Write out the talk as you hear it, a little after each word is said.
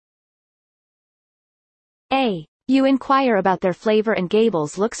A. You inquire about their flavor and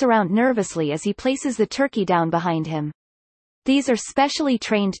Gables looks around nervously as he places the turkey down behind him. These are specially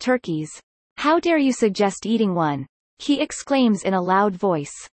trained turkeys. How dare you suggest eating one? He exclaims in a loud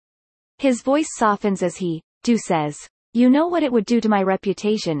voice. His voice softens as he, says, you know what it would do to my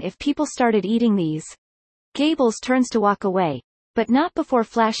reputation if people started eating these? Gables turns to walk away, but not before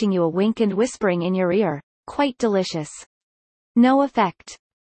flashing you a wink and whispering in your ear, quite delicious. No effect.